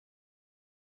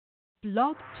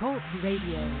Blog Talk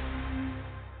Radio.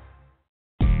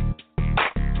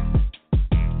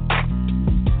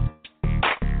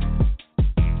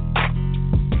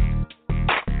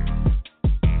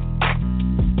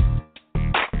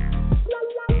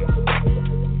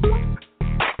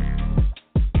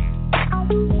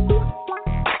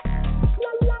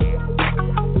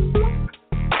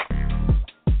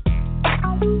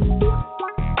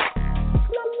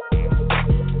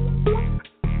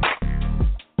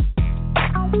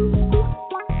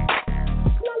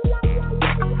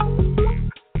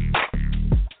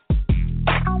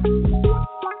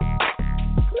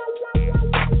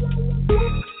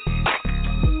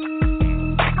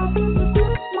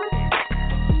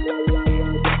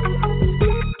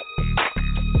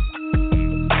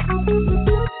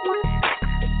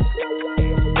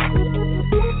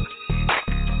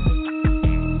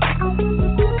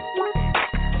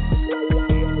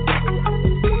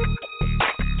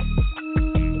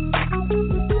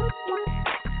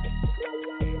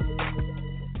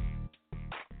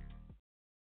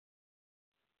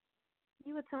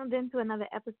 You were tuned into another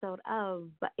episode of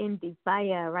Indie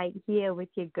Fire right here with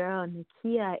your girl,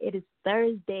 Nakia. It is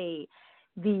Thursday,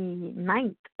 the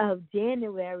 9th of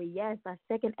January. Yes, our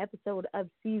second episode of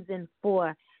season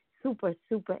 4. Super,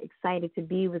 super excited to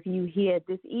be with you here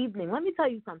this evening. Let me tell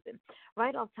you something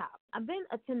right off top. I've been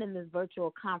attending this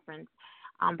virtual conference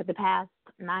for the past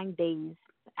 9 days.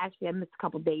 Actually, I missed a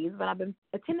couple days, but I've been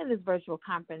attending this virtual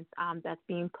conference that's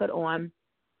being put on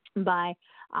by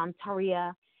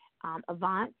Taria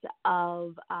Avant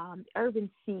of Urban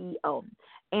CEO.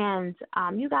 And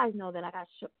you guys know that I got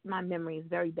my memory is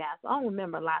very bad, so I don't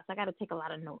remember a lot, so I got to take a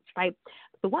lot of notes, right?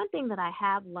 The one thing that I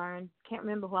have learned, can't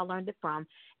remember who I learned it from,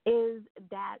 is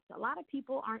that a lot of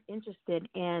people aren't interested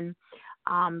in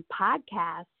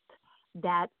podcasts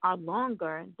that are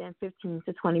longer than 15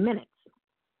 to 20 minutes.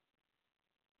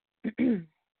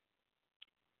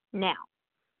 Now,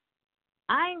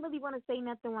 I ain't really want to say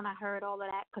nothing when I heard all of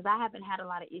that because I haven't had a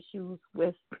lot of issues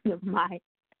with my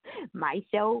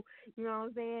show, you know what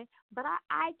I'm saying? But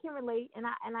I can relate, and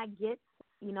I get,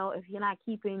 you know, if you're not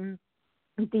keeping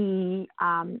the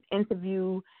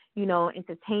interview, you know,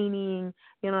 entertaining,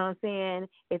 you know what I'm saying?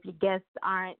 If your guests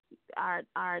aren't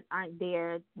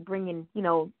there bringing, you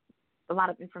know, a lot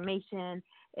of information,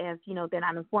 if, you know, they're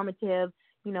not informative,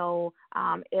 you know,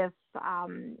 if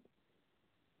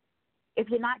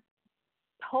you're not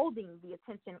holding the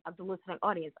attention of the listening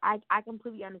audience. I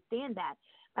completely understand that.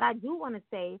 But I do want to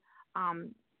say,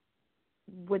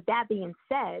 with that being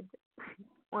said,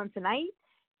 on tonight,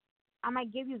 I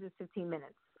might give you this 15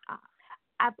 minutes.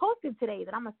 I posted today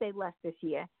that I'm going to say less this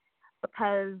year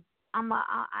because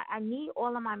I need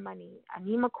all of my money. I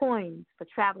need my coins for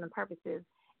traveling purposes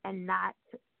and not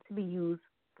to be used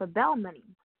for bail money.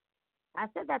 I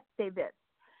said that to say this.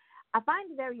 I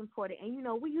find it very important, and you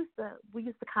know, we used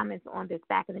to comment on this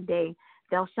back in the day,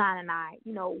 Delshawn and I.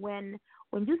 You know, when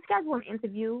you schedule an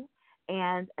interview,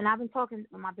 and I've been talking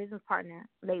with my business partner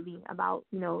lately about,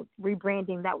 you know,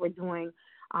 rebranding that we're doing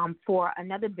for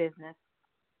another business.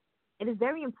 It is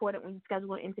very important when you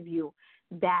schedule an interview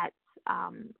that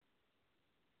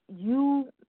you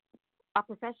are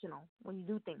professional when you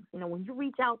do things. You know, when you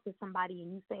reach out to somebody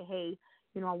and you say, hey,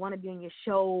 you know, I want to be on your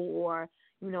show, or,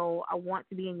 you know, I want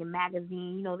to be in your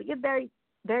magazine, you know, you're very,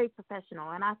 very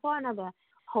professional. And I saw another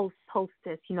host post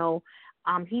this, you know,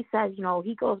 he says, you know,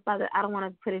 he goes by I don't want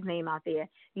to put his name out there,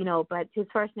 you know, but his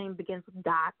first name begins with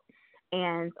Doc,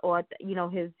 and, or, you know,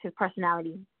 his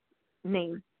personality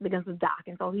name begins with Doc.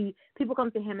 And so people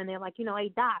come to him and they're like, you know,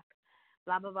 hey, Doc,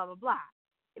 blah, blah, blah, blah, blah,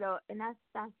 you know, and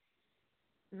that's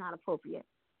not appropriate.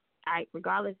 All right,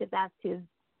 regardless if that's his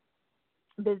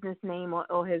business name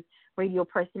or his radio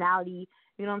personality,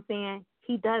 you know what I'm saying?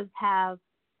 He does have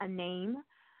a name,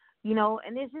 you know,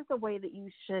 and there's just a way that you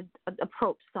should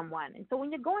approach someone. And so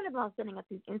when you're going about setting up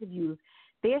these interviews,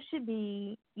 there should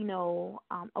be, you know,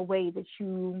 a way that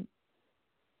you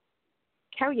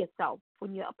carry yourself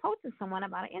when you're approaching someone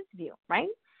about an interview, right?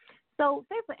 So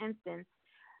say, for instance,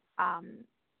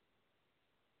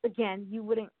 again, you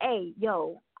wouldn't, hey,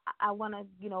 yo, I want to,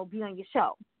 you know, be on your show,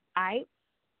 all right?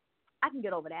 I can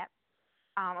get over that.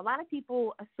 A lot of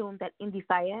people assume that Indie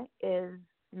Fire is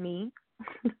me.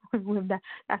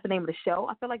 That's the name of the show.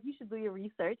 I feel like you should do your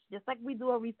research, just like we do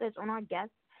our research on our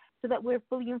guests, so that we're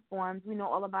fully informed. We know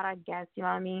all about our guests, you know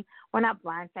what I mean? We're not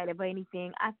blindsided by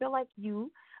anything. I feel like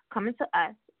you coming to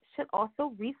us should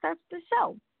also research the show.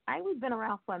 All right? We've been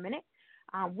around for a minute.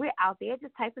 We're out there.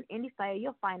 Just type in Indie Fire.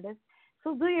 You'll find us.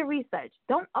 So do your research.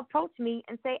 Don't approach me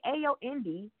and say, hey, yo,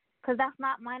 Indie, because that's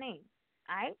not my name.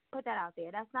 All right? Put that out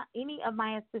there. That's not any of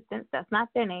my assistants. That's not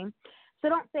their name. So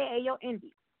don't say, hey, yo,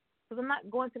 Indy, because I'm not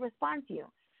going to respond to you.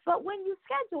 But when you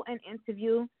schedule an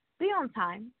interview, be on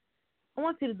time. I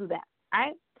want you to do that, all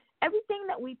right? Everything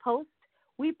that we post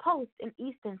in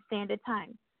Eastern Standard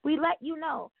Time. We let you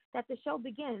know that the show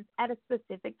begins at a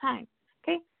specific time,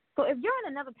 okay? So if you're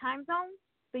in another time zone,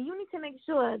 then you need to make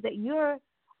sure that you're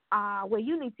where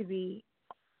you need to be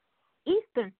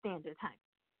Eastern Standard Time,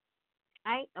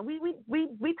 all right? And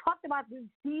we talked about this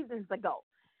seasons ago.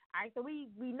 All right, so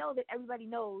we know that everybody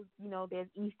knows, there's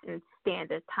Eastern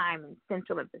Standard Time and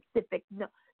Central and Pacific.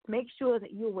 Make sure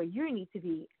that you're where you need to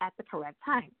be at the correct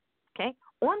time, okay,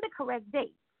 on the correct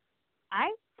date. All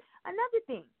right? Another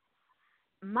thing,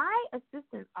 my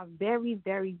assistants are very,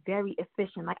 very, very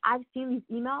efficient. Like, I've seen these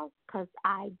emails because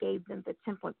I gave them the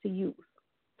template to use.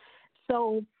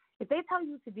 So if they tell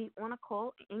you to be on a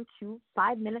call in queue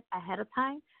 5 minutes ahead of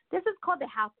time, this is called the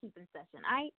housekeeping session,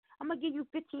 all right? I'm going to give you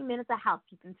 15 minutes of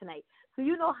housekeeping tonight so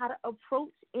you know how to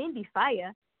approach Indie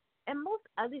Fire. And most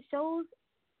other shows,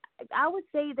 I would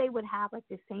say they would have like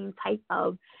the same type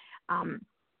of,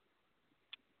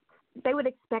 they would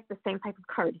expect the same type of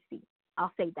courtesy.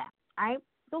 I'll say that, all right?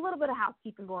 So a little bit of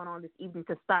housekeeping going on this evening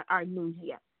to start our new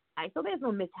year, all right? So there's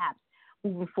no mishaps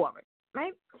moving forward,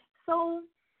 right? So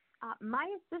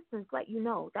my assistants let you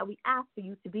know that we ask for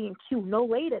you to be in queue no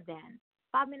later than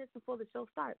 5 minutes before the show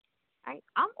starts. Right?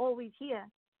 I'm always here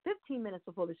 15 minutes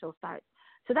before the show starts.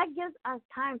 So that gives us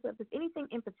time. So if there's anything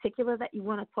in particular that you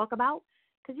want to talk about,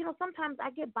 because, sometimes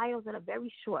I get bios that are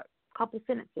very short, couple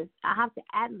sentences. I have to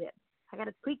ad-lib. I got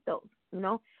to tweak those,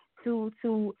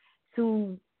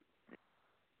 to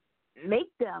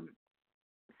make them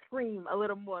scream a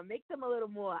little more, make them a little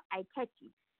more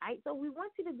eye-catchy. Right? So we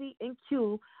want you to be in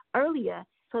queue earlier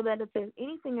so that if there's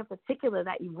anything in particular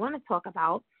that you want to talk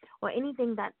about or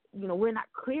anything that, we're not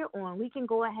clear on, we can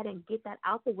go ahead and get that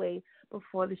out the way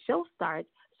before the show starts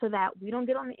so that we don't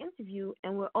get on the interview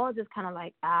and we're all just kind of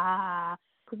like,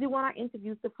 because we want our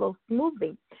interviews to flow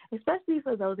smoothly, especially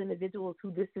for those individuals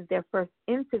who this is their first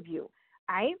interview, all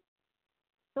right?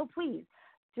 So please,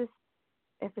 just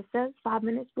if it says 5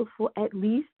 minutes before, at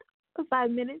least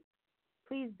 5 minutes,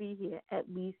 please be here at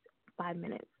least 5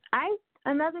 minutes, all right?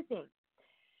 Another thing.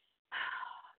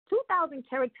 2,000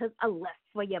 characters or less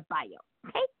for your bio,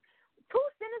 okay? 2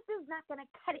 sentences not going to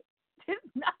cut it.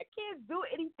 I can't do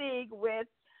anything with,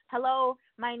 hello,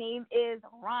 my name is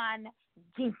Ron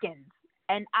Jenkins,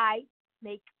 and I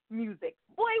make music.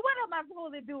 Boy, what am I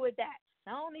supposed to do with that?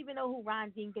 I don't even know who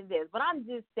Ron Jenkins is, but I'm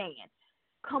just saying,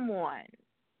 come on.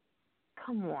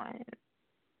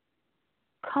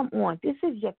 This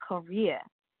is your career.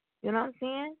 You know what I'm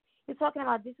saying? You're talking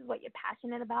about this is what you're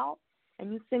passionate about,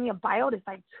 and you send your bio that's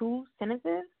like 2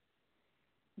 sentences.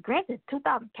 Granted,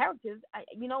 2,000 characters.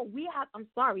 I'm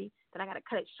sorry that I got to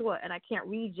cut it short, and I can't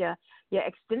read your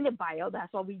extended bio.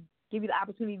 That's why we give you the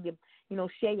opportunity to,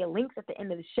 share your links at the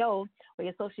end of the show or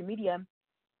your social media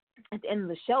at the end of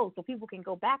the show so people can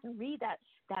go back and read that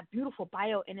beautiful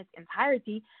bio in its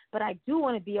entirety. But I do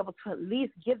want to be able to at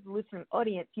least give the listening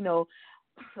audience,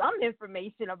 some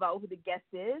information about who the guest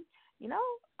is, all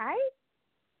right?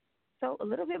 So a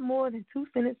little bit more than 2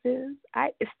 sentences.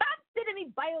 Stop sending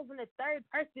me bios in the third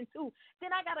person too.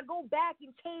 Then I gotta go back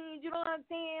and change. You know what I'm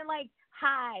saying? Like,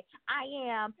 hi, I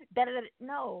am. Da da da.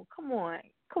 No, come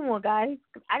on, guys.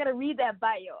 I gotta read that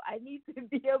bio. I need to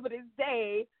be able to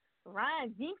say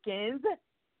Ron Jenkins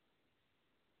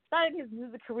started his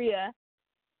music career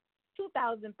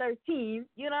 2013.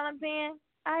 You know what I'm saying?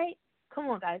 All right. Come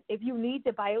on, guys. If you need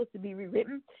the bios to be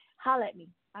rewritten, holler at me.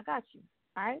 I got you.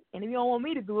 All right? And if you don't want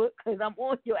me to do it because I'm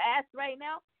on your ass right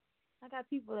now, I got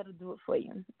people that'll do it for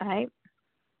you. All right?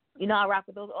 I rock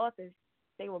with those authors.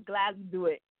 They will gladly do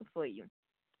it for you.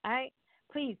 All right?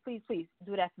 Please, please, please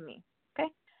do that for me. Okay?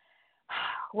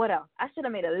 What else? I should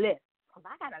have made a list because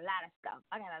I got a lot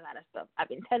of stuff. I've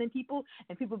been telling people,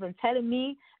 and people have been telling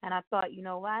me, and I thought,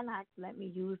 why not let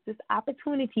me use this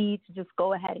opportunity to just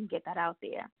go ahead and get that out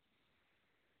there.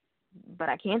 But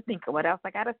I can't think of what else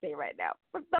I got to say right now.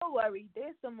 But don't worry.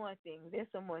 There's some more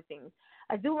things.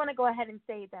 I do want to go ahead and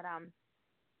say that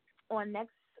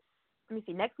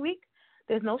next week,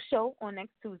 there's no show on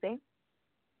next Tuesday.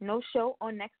 No show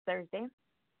on next Thursday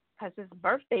because it's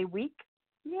birthday week.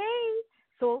 Yay.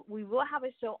 So we will have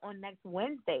a show on next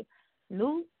Wednesday.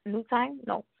 New time?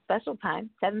 No, special time,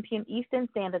 7 p.m. Eastern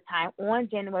Standard Time on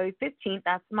January 15th.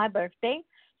 That's my birthday.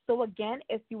 So, again,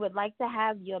 if you would like to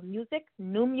have your music,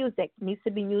 new music, needs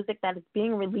to be music that is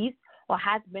being released or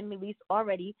has been released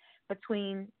already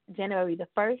between January the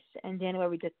 1st and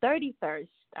January the 31st,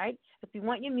 right? If you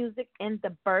want your music in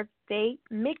the birthday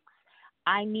mix,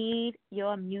 I need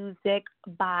your music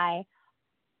by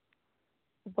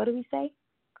what do we say?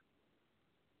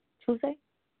 Tuesday?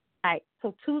 All right,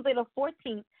 so Tuesday the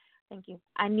 14th. Thank you.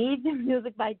 I need the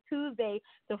music by Tuesday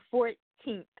the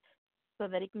 14th so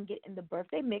that it can get in the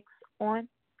birthday mix on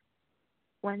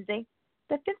Wednesday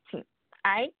the 15th.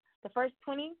 All right, the first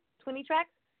 20 tracks.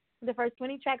 The first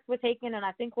 20 tracks were taken, and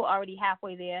I think we're already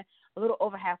halfway there, a little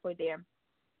over halfway there.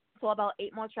 So about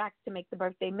 8 more tracks to make the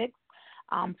birthday mix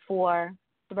for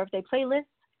the birthday playlist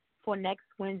for next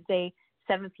Wednesday,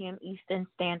 7 p.m. Eastern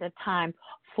Standard Time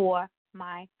for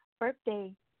my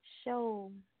birthday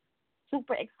show.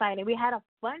 Super excited. We had a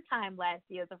fun time last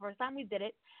year. The first time we did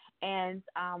it, and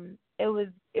it was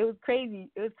crazy.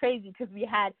 It was crazy because we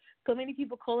had so many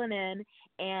people calling in,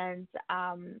 and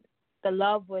the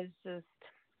love was just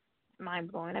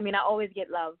mind blowing. I mean, I always get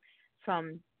love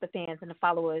from the fans and the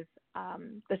followers,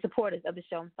 the supporters of the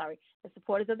show. I'm sorry, the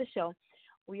supporters of the show.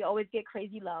 We always get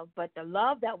crazy love, but the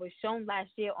love that was shown last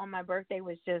year on my birthday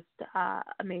was just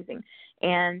amazing.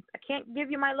 And I can't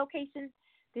give you my location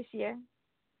this year.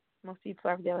 Most people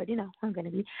already know I'm going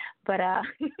to be, but I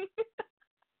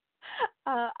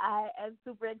am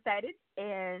super excited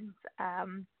and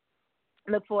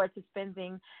look forward to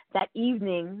spending that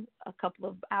evening, a couple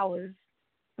of hours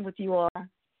with you all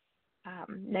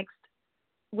next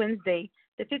Wednesday,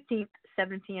 the 15th,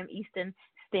 7 p.m. Eastern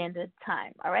Standard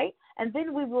Time. All right? And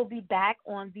then we will be back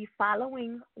on the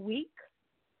following week.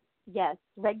 Yes,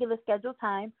 regular schedule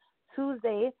time,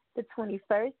 Tuesday, the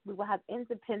 21st. We will have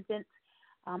independent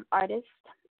artist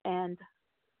and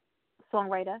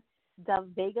songwriter Dove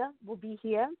Vega will be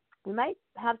here. We might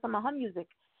have some of her music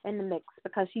in the mix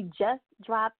because she just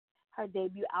dropped her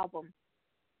debut album.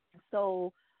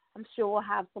 So I'm sure we'll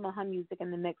have some of her music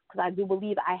in the mix because I do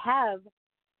believe I have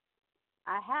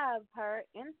her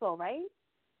info, right?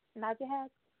 Nod your head.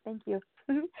 Thank you.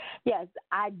 Yes,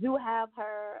 I do have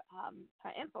her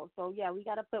info. So yeah, we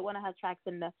gotta put one of her tracks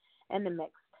in the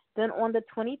mix. Then on the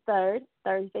 23rd,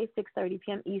 Thursday, 6:30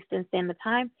 p.m. Eastern Standard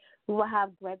Time, we will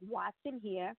have Greg Watson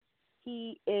here.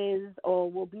 He is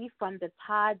or will be from the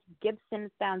Todd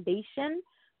Gibson Foundation.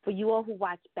 For you all who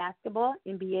watch basketball,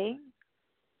 NBA,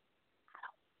 I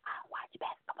don't watch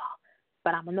basketball,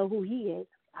 but I'm going to know who he is,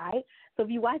 all right? So if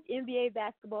you watch NBA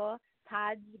basketball,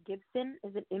 Todd Gibson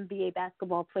is an NBA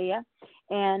basketball player,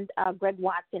 and Greg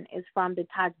Watson is from the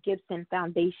Todd Gibson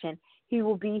Foundation. He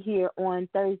will be here on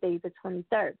Thursday, the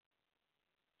 23rd.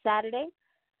 Saturday,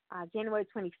 January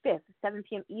 25th, 7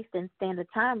 p.m. Eastern Standard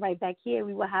Time, right back here,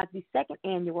 we will have the second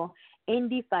annual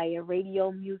Indie Fire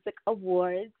Radio Music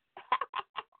Awards.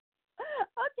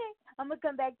 Okay, I'm going to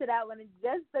come back to that one in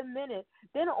just a minute.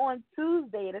 Then on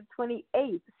Tuesday, the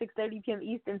 28th, 6:30 p.m.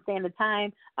 Eastern Standard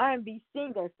Time, R&B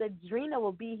singer Cedrina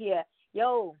will be here.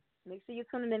 Yo, make sure you're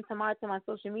tuning in tomorrow to my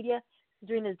social media.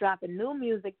 Cedrina's dropping new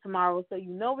music tomorrow, so you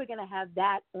know we're going to have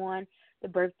that on the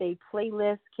birthday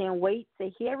playlist. Can't wait to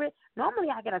hear it. Normally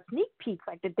I get a sneak peek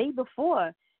like the day before.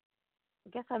 I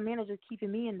guess our manager's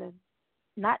keeping me in the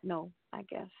not know, I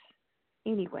guess.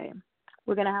 Anyway,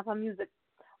 we're going to have our music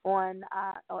on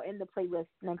or in the playlist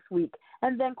next week.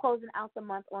 And then closing out the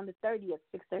month on the 30th,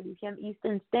 6:30 p.m.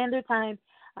 Eastern Standard Time,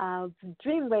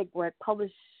 Dream Lake Work,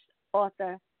 published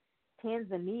author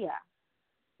Tanzania.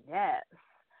 Yes,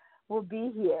 will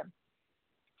be here.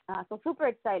 So super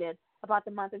excited about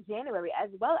the month of January as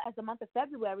well as the month of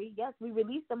February. Yes, we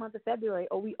released the month of February,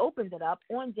 or we opened it up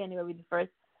on January the 1st.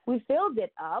 We filled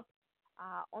it up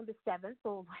on the 7th,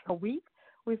 so like a week.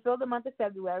 We filled the month of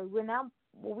February.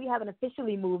 We haven't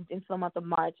officially moved into the month of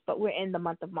March, but we're in the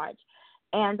month of March.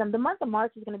 And the month of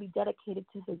March is going to be dedicated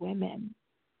to the women.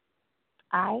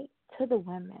 To the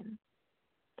women.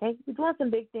 Okay, we're doing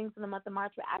some big things in the month of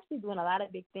March. We're actually doing a lot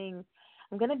of big things.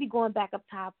 I'm going to be going back up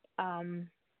top and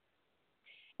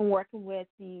working with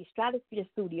the Stratosphere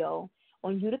Studio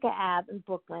on Utica Ave in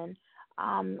Brooklyn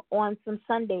on some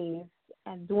Sundays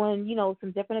and doing,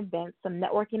 some different events, some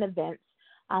networking events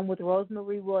with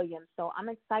Rosemary Williams. So I'm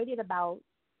excited about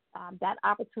that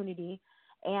opportunity.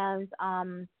 And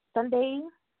Sunday,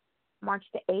 March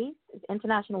the 8th, is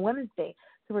International Women's Day.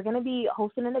 So we're going to be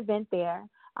hosting an event there.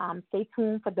 Stay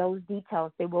tuned for those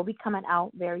details. They will be coming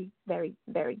out very, very,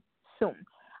 very soon.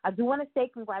 I do want to say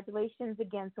congratulations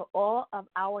again to all of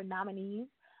our nominees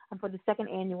for the second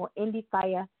annual Indie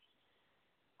Fire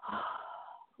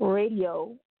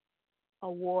Radio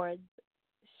Awards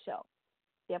show.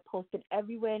 They're posted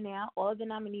everywhere now. All of the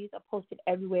nominees are posted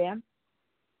everywhere.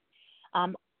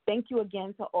 Thank you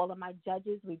again to all of my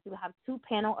judges. We do have 2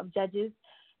 panel of judges.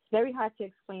 It's very hard to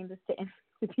explain this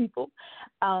to people,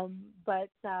 but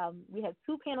we have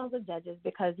 2 panels of judges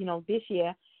because, this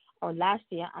year, or last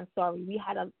year, we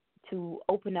had to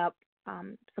open up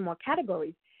some more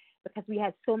categories. because we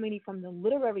had so many from the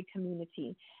literary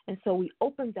community. And so we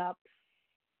opened up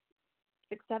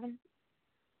six, seven,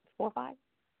 four,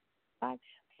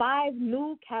 five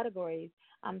new categories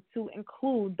to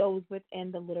include those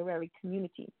within the literary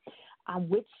community,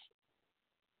 which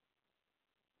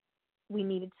we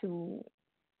needed to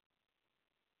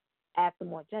add some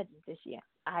more judges this year.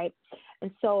 All right.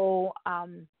 And so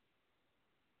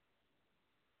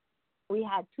we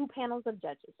had two panels of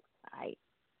judges. All right.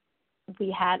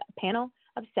 We had a panel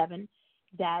of 7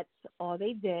 that all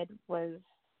they did was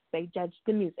they judged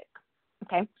the music.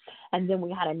 Okay. And then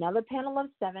we had another panel of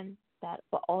 7 that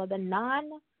for all of the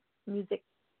non-music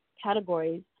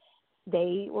categories,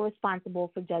 they were responsible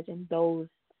for judging those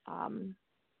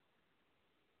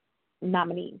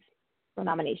nominees or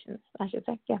nominations, I should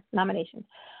say. Yeah, nominations.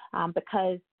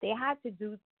 Because they had to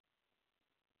do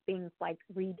things like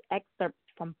read excerpts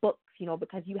from books,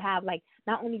 because you have like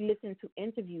not only listen to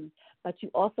interviews, but you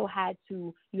also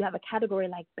you have a category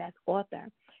like best author.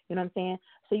 You know what I'm saying?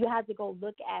 So you had to go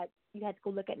look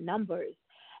at numbers,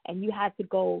 and you had to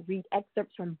go read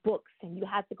excerpts from books, and you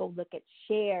had to go look at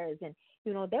shares, and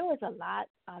there was a lot.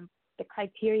 The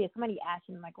criteria. Somebody asked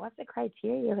me like, "What's the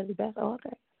criteria for the best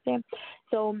author?" Yeah.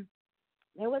 So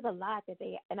there was a lot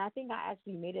and I think I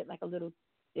actually made it like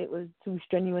it was too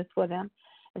strenuous for them,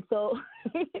 and so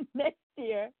next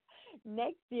year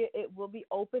it will be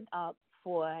opened up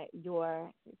for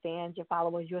your fans, your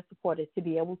followers, your supporters to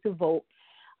be able to vote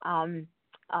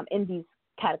in these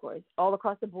categories all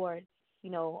across the board.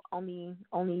 Only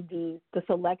the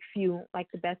select few, like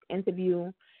the best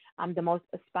interview, the most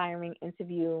aspiring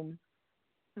interview,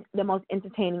 the most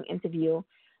entertaining interview.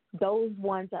 Those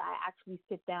ones that I actually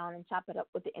sit down and chop it up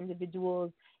with the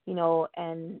individuals,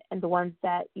 and the ones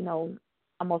that,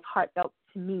 are most heartfelt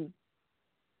to me,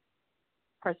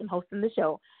 person hosting the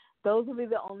show, those will be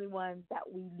the only ones that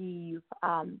we leave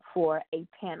for a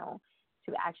panel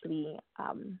to actually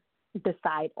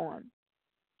decide on.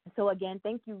 So again,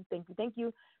 thank you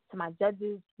to my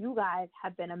judges. You guys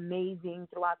have been amazing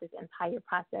throughout this entire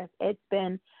process. It's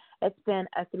been a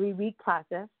 3-week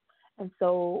process, and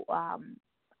so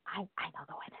I know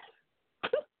the winners.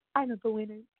 I know the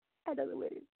winners.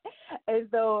 And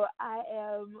so I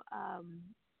am.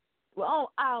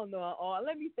 I don't know.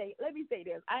 Let me say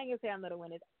this. I ain't gonna say I know the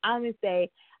winners. I'm gonna say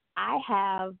I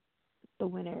have the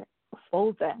winner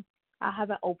folder. I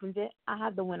haven't opened it. I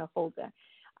have the winner folder.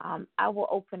 I will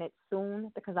open it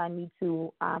soon because I need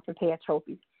to prepare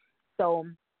trophies. So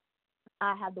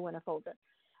I have the winner folder.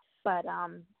 But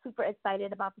super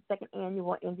excited about the second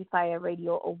annual Indie Fire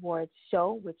Radio Awards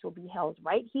show, which will be held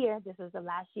right here. This is the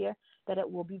last year that it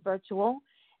will be virtual.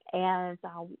 And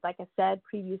like I said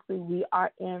previously, we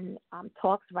are in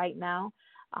talks right now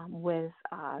with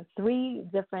 3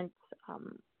 different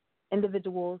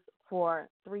individuals for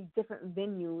 3 different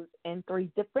venues in 3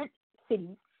 different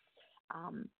cities.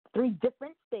 3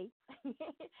 different states.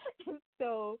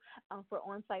 So for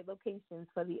on-site locations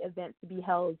for the event to be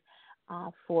held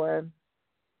for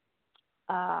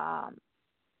the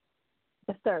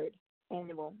 3rd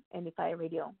annual Indie Fire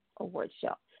Radio Awards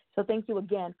show. So thank you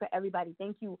again for everybody.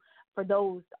 Thank you for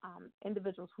those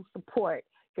individuals who support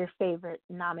your favorite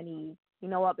nominees. You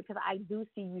know what? Because I do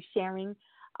see you sharing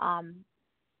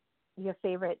your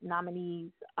favorite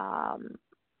nominees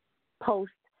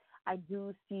posts. I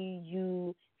do see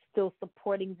you still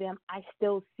supporting them. I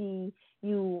still see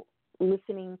you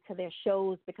listening to their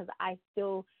shows because I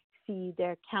still see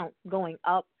their counts going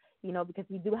up, because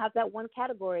we do have that one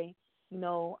category,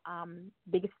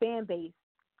 biggest fan base.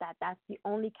 That's the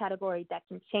only category that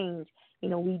can change.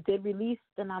 We did release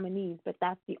the nominees, but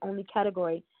that's the only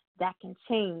category that can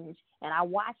change. And I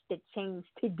watched it change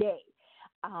today.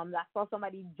 I saw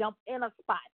somebody jump in a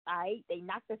spot, all right? They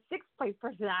knocked the 6th place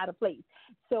person out of place.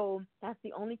 So that's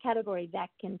the only category that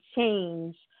can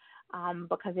change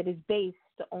because it is based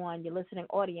on your listening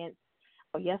audience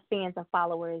or your fans and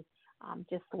followers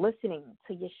just listening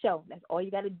to your show. That's all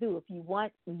you got to do. If you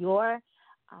want your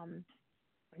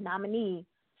nominee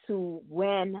to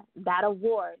win that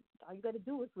award, all you got to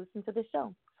do is listen to the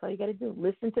show. That's all you got to do.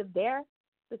 Listen to their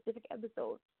specific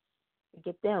episode and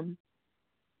get them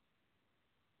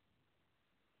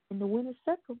in the winner's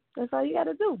circle. That's all you got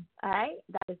to do. All right?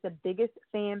 That is the biggest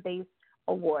fan base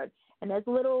award. And there's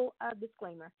a little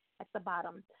disclaimer at the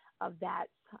bottom of that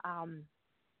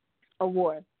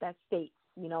award that states,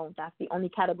 that's the only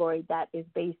category that is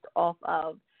based off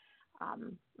of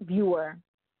viewer,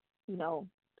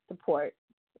 support,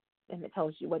 and it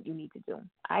tells you what you need to do. All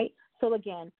right? So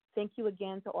again, thank you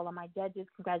again to all of my judges.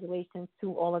 Congratulations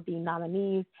to all of the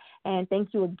nominees. And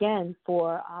thank you again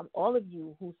for all of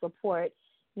you who support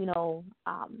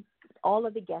all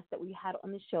of the guests that we had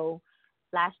on the show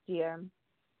last year.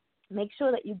 Make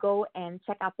sure that you go and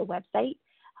check out the website.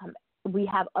 We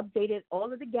have updated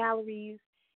all of the galleries.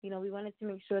 We wanted to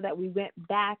make sure that we went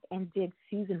back and did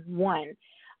season 1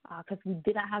 because we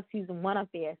did not have season 1 up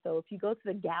there. So if you go to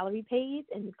the gallery page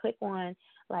and you click on,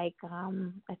 I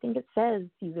think it says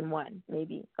season 1,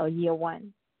 maybe, or year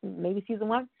 1, maybe season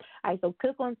 1. All right, so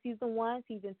click on season 1,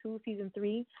 season 2, season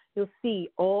 3. You'll see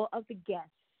all of the guests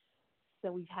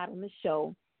that we've had on the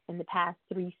show in the past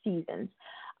 3 seasons.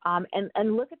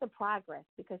 And look at the progress,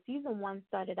 because season 1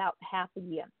 started out half a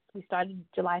year. We started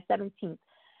July 17th,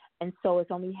 and so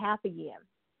it's only half a year.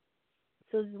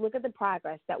 So just look at the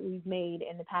progress that we've made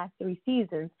in the past 3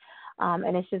 seasons,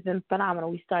 and it's just been phenomenal.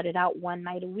 We started out 1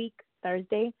 night a week,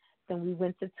 Thursday, then we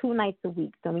went to 2 nights a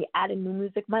week, then we added New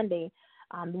Music Monday.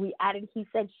 We added He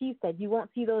Said, She Said. You won't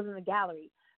see those in the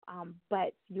gallery,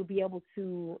 but you'll be able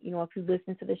to, if you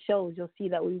listen to the shows, you'll see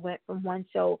that we went from 1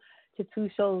 show to 2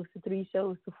 shows to 3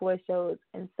 shows to 4 shows.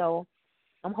 And so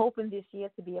I'm hoping this year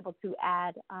to be able to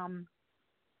add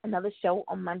another show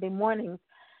on Monday mornings.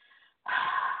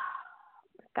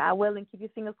 God willing, keep your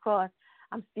fingers crossed.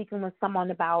 I'm speaking with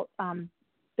someone about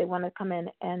they want to come in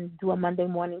and do a Monday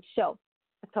morning show.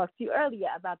 I talked to you earlier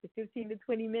about the 15 to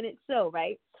 20-minute show,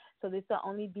 right? So this will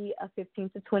only be a 15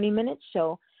 to 20-minute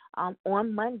show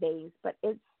on Mondays, but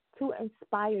it's to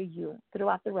inspire you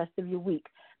throughout the rest of your week,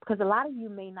 because a lot of you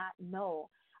may not know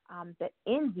that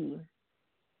indie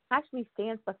actually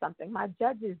stands for something. My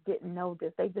judges didn't know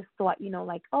this. They just thought,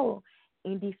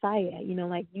 indie fire,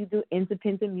 like you do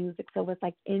independent music, so it's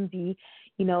like indie,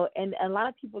 and a lot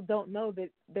of people don't know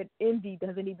that indie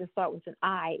doesn't even start with an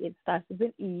I. It starts with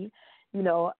an E,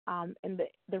 and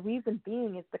the reason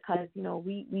being is because,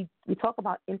 we talk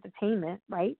about entertainment,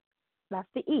 right? That's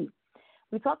the E.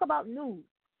 We talk about news.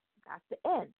 That's the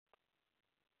N.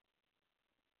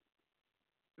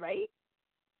 Right?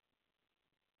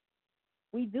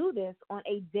 We do this on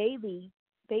a daily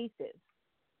basis.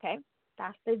 Okay?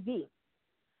 That's the D.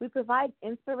 We provide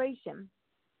inspiration.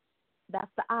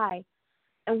 That's the I.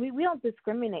 And we don't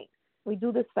discriminate. We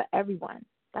do this for everyone.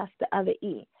 That's the other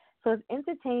E. So it's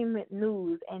entertainment,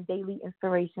 news, and daily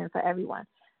inspiration for everyone.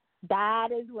 That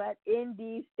is what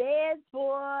indie stands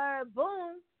for.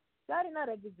 Boom. You already know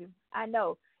that, did you? I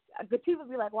know. Good people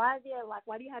be like, why do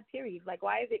you have periods? Like,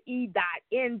 why is it E dot,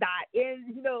 N dot,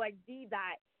 N, like D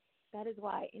dot? That is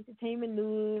why. Entertainment,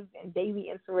 news, and daily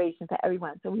inspiration for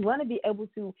everyone. So we want to be able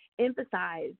to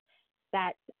emphasize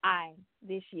that I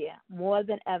this year more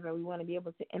than ever. We want to be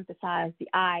able to emphasize the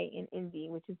I in indie,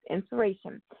 which is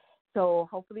inspiration. So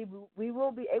hopefully we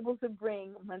will be able to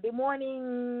bring Monday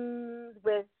mornings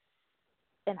with,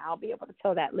 and I'll be able to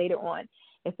tell that later on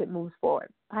if it moves forward.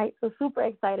 All right, so super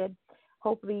excited.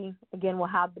 Hopefully, again, we'll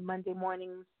have the Monday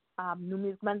mornings, New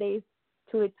Music Mondays,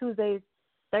 Tuesdays,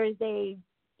 Thursdays.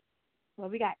 Well,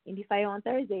 we got Indie Fire on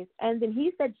Thursdays. And then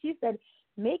He Said, She Said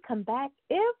may come back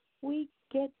if we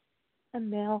get a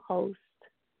male host.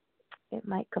 It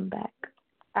might come back.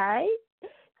 All right?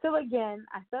 So, again,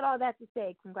 I said all that to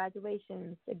say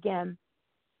congratulations, again,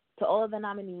 to all of the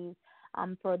nominees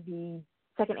for the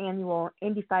 2nd annual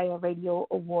Indie Fire Radio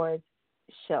Awards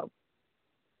show.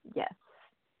 Yes.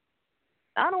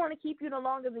 I don't want to keep you no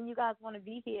longer than you guys want to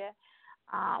be here.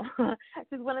 I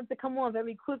just wanted to come on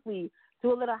very quickly,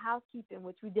 do a little housekeeping,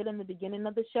 which we did in the beginning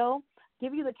of the show,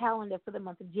 give you the calendar for the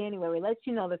month of January, let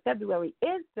you know that February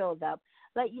is filled up,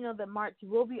 let you know that March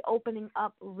will be opening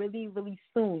up really, really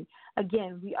soon.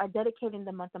 Again, we are dedicating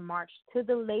the month of March to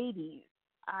the ladies,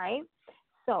 all right?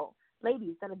 So,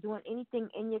 ladies that are doing anything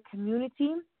in your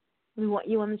community, we want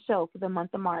you on the show for the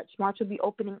month of March. March will be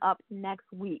opening up next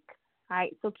week, all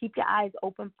right? So keep your eyes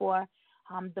open for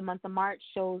the month of March.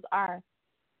 Shows are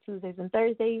Tuesdays and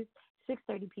Thursdays,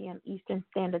 6:30 p.m. Eastern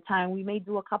Standard Time. We may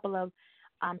do a couple of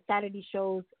Saturday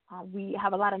shows. We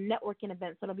have a lot of networking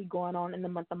events that will be going on in the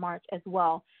month of March as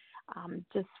well,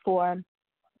 just for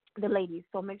the ladies.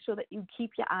 So make sure that you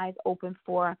keep your eyes open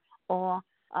for all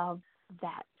of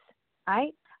that. All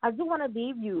right? I do want to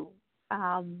leave you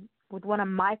with one of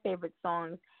my favorite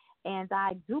songs, and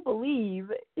I do believe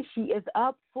she is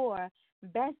up for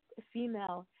Best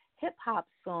Female Hip-Hop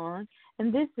Song,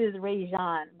 and this is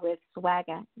Rajon with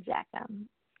Swagger Jacka.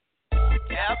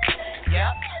 Yep,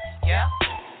 yep, yep,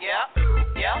 yep,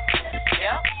 yep,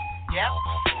 yep, yep,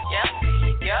 yep,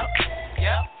 yep,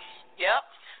 yep, yep,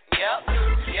 yep,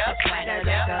 yep, Swagger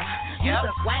Jacka. You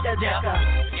the Swagger Jacka.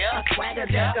 Yep, Swagger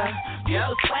Jacka. You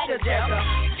the Swagger Jacka.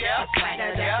 Yep,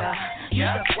 Swagger Jacka. You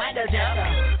the Swagger Jacka.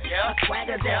 Yep,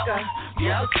 Swagger Jacka. You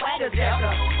the Swagger Jacka.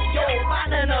 Yo,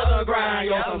 find another grind.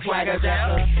 Yo, some Swagger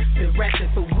Jacka. Been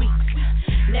rapping for weeks.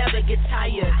 never get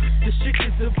tired. The shit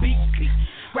is a beat,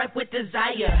 right with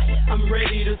desire. I'm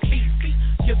ready to speak.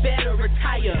 You better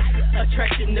retire.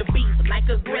 Attraction to beats like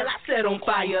a grill I set on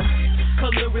fire.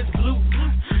 Color is blue,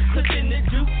 clipping the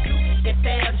juice. If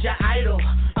Fab's your idol,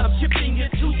 I'm chipping your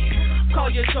tooth. Call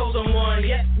your chosen one,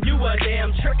 yep, you a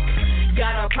damn trick.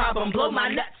 Got a problem, blow my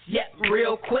nuts, yep,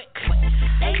 real quick.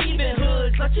 Ain't even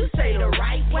hoods, but you say the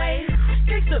right way.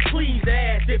 Gangsta please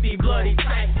ass, it be bloody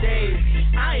tight days.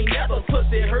 I ain't never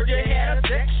pussy, heard you had a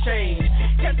sex change.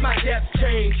 Catch my depth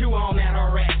change, you on that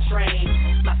rat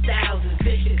train. My styles is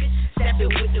vicious, step it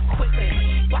with the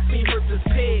quickness. Watch me hurt this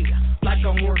pig, like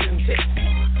I'm working tips.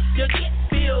 You get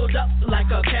filled up like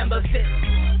a canvas tip.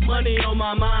 Money on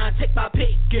my mind, take my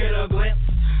pick, get a glimpse.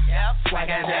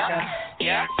 Swagger jacker,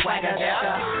 swagger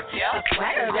jacker,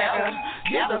 swagger jacker,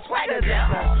 you're the swagger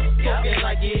jacker. Talking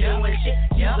like you doing shit,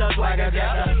 you're the swagger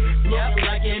jacker. Looking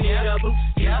like you need a boost,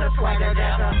 you're the swagger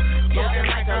jacker. Looking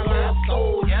like a little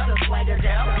soul, you're the swagger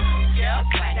jacker.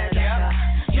 Swagger jacker,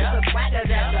 you're the swagger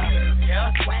jacker.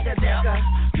 Swagger jacker,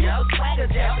 you're the swagger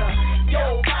jacker.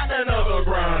 Yo, find another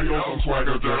grind, you're some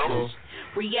swagger jackers.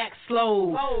 React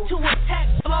slow to attack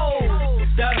flow.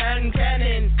 The hand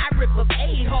cannon, I rip up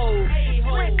a-hole.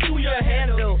 Straight through your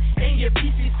handle and your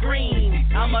PC screen.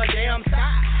 I'm a damn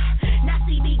star, now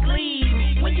see me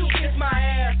gleam. When you kiss my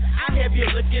ass, I have you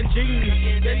looking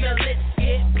jeans. Then the lips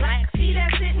get black, see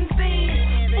that sitting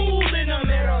scene. Fool in the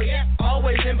middle, yeah,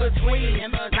 always in between.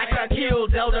 Like I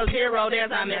killed Zelda's hero,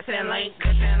 there's a missing link.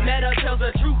 Meta tells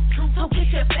the truth, so get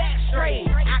your facts straight.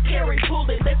 I carry, pull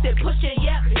it, lift it, push it,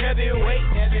 yep, heavyweight.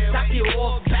 Stop you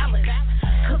off balance,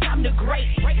 cause I'm the great.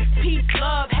 Peace,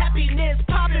 love, happiness,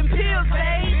 popping pills,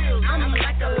 babe. I'm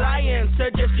like a lion,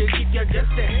 suggest you keep your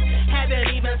distance.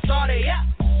 Haven't even started, yep,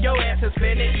 your ass is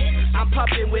finished. I'm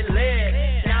pumping with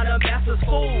lead, now the bastards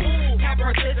full. Have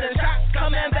precision shots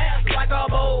coming back like a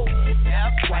bowl.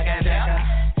 Swagger jacker,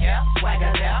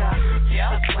 swagger jacker,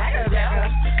 swagger jacker,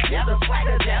 you're the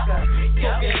swagger jacker.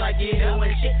 Talking like you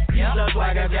doing shit, you're the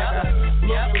swagger jacker.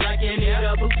 Looking like you need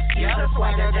a boost, you're the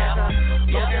swagger jacker.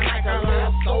 Looking like a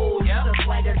little soul, you're the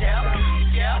swagger jacker.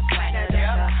 Swagger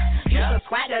jacker, you're the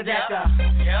swagger jacker.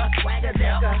 Swagger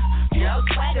jacker, you're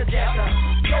the swagger jacker.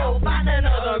 Yo, find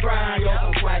another grind, you're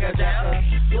some swagger jacker.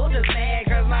 You're just mad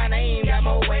cause my name got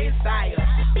more waist style.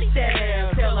 Beat that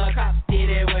ass till a cop did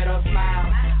it with a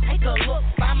smile. Take a look,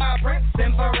 find my prints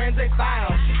in forensic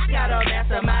files. I got a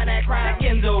mastermind that crime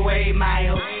seconds away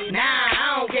miles. Nah,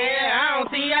 I don't care, I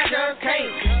don't see, I just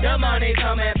can't. The money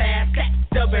coming fast,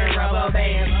 stacked up in rubber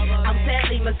bands. I'm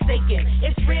sadly mistaken,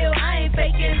 it's real, I ain't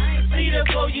faking. See the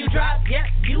flow you drop, yep,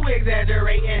 you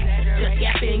exaggerating. Just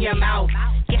yapping your mouth,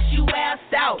 yes you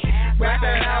asked out.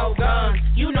 Rapping out guns,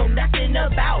 you know nothing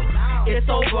about. It's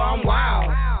over, I'm wild,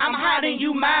 I'm hiding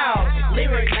you mild.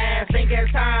 Lyric man, think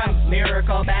it's time,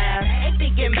 miracle bass. Ain't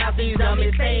thinking about these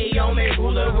dummies, stay on me,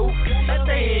 hula hoop. But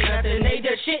they ain't nothing, they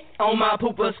just shit on my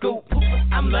pooper scoop.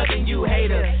 I'm loving you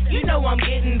haters, you know I'm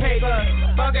getting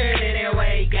paper. Fuck it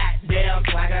anyway, goddamn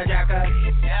swagger jacker.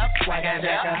 Swagger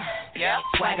jacker,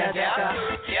 swagger jacker,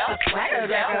 swagger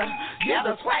jacker. You're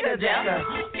the swagger jacker.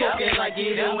 Talking like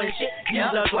you doing shit,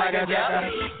 you're the swagger jacker.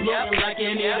 Looking like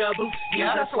you need a boost, you're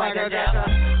the swagger jacker.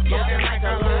 Looking like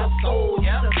a little soul,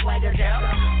 you're the swagger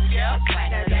jacker.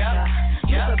 Swagger jacker,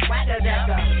 you're the swagger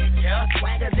jacker.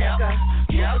 Swagger jacker,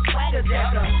 you're the swagger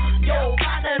jacker. Yo,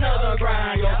 find another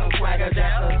grind, you're some swagger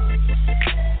jacker.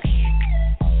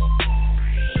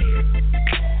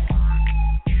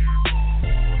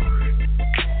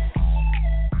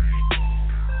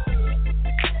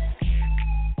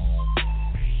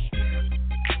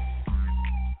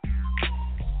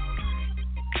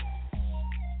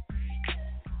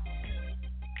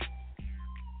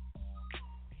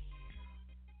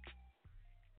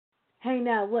 Hey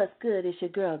now, what's good? It's your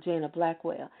girl, Jana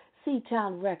Blackwell,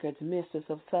 C-Town Records, Mistress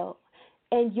of Soul.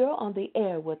 And you're on the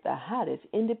air with the hottest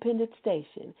independent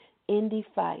station, Indie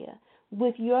Fire,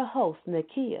 with your host,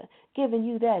 Nakia, giving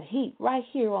you that heat right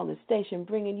here on the station,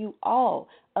 bringing you all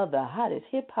of the hottest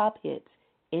hip-hop hits,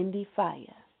 Indie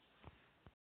Fire.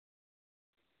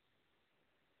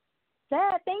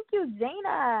 Thank you,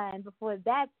 Jana. And before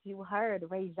that, you heard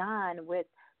Rajon with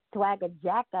Swagger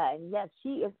Jacka. And yes,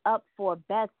 she is up for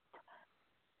Best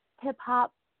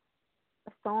Hip-Hop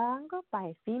Song by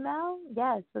a Female.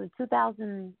 Yes, for the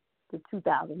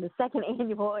second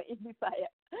annual Indie Fire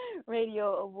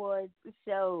Radio Awards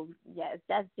show. Yes,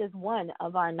 that's just one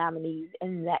of our nominees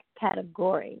in that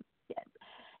category. Yes.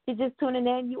 If you're just tuning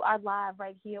in, you are live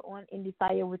right here on Indie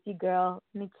Fire with your girl,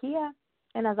 Nakia.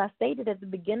 And as I stated at the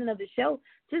beginning of the show,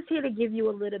 just here to give you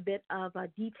a little bit of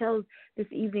details this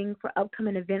evening for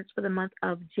upcoming events for the month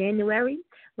of January.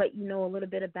 Let you know a little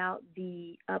bit about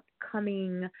the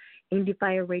upcoming Indie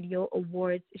Fire Radio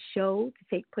Awards show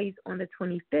to take place on the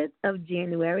 25th of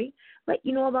January. Let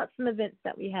you know about some events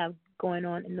that we have going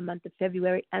on in the month of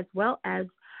February as well as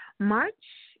March,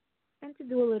 and to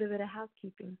do a little bit of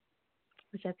housekeeping,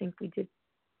 which I think we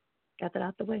got that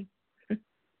out the way.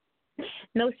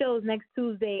 No shows next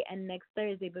Tuesday and next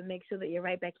Thursday, but make sure that you're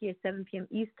right back here, 7 p.m.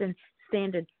 Eastern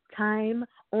Standard Time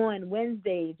on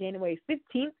Wednesday, January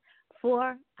 15th,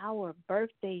 for our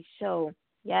birthday show.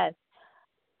 Yes,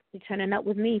 you're turning up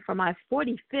with me for my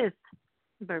 45th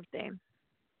birthday.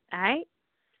 All right?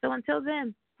 So until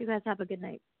then, you guys have a good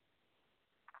night.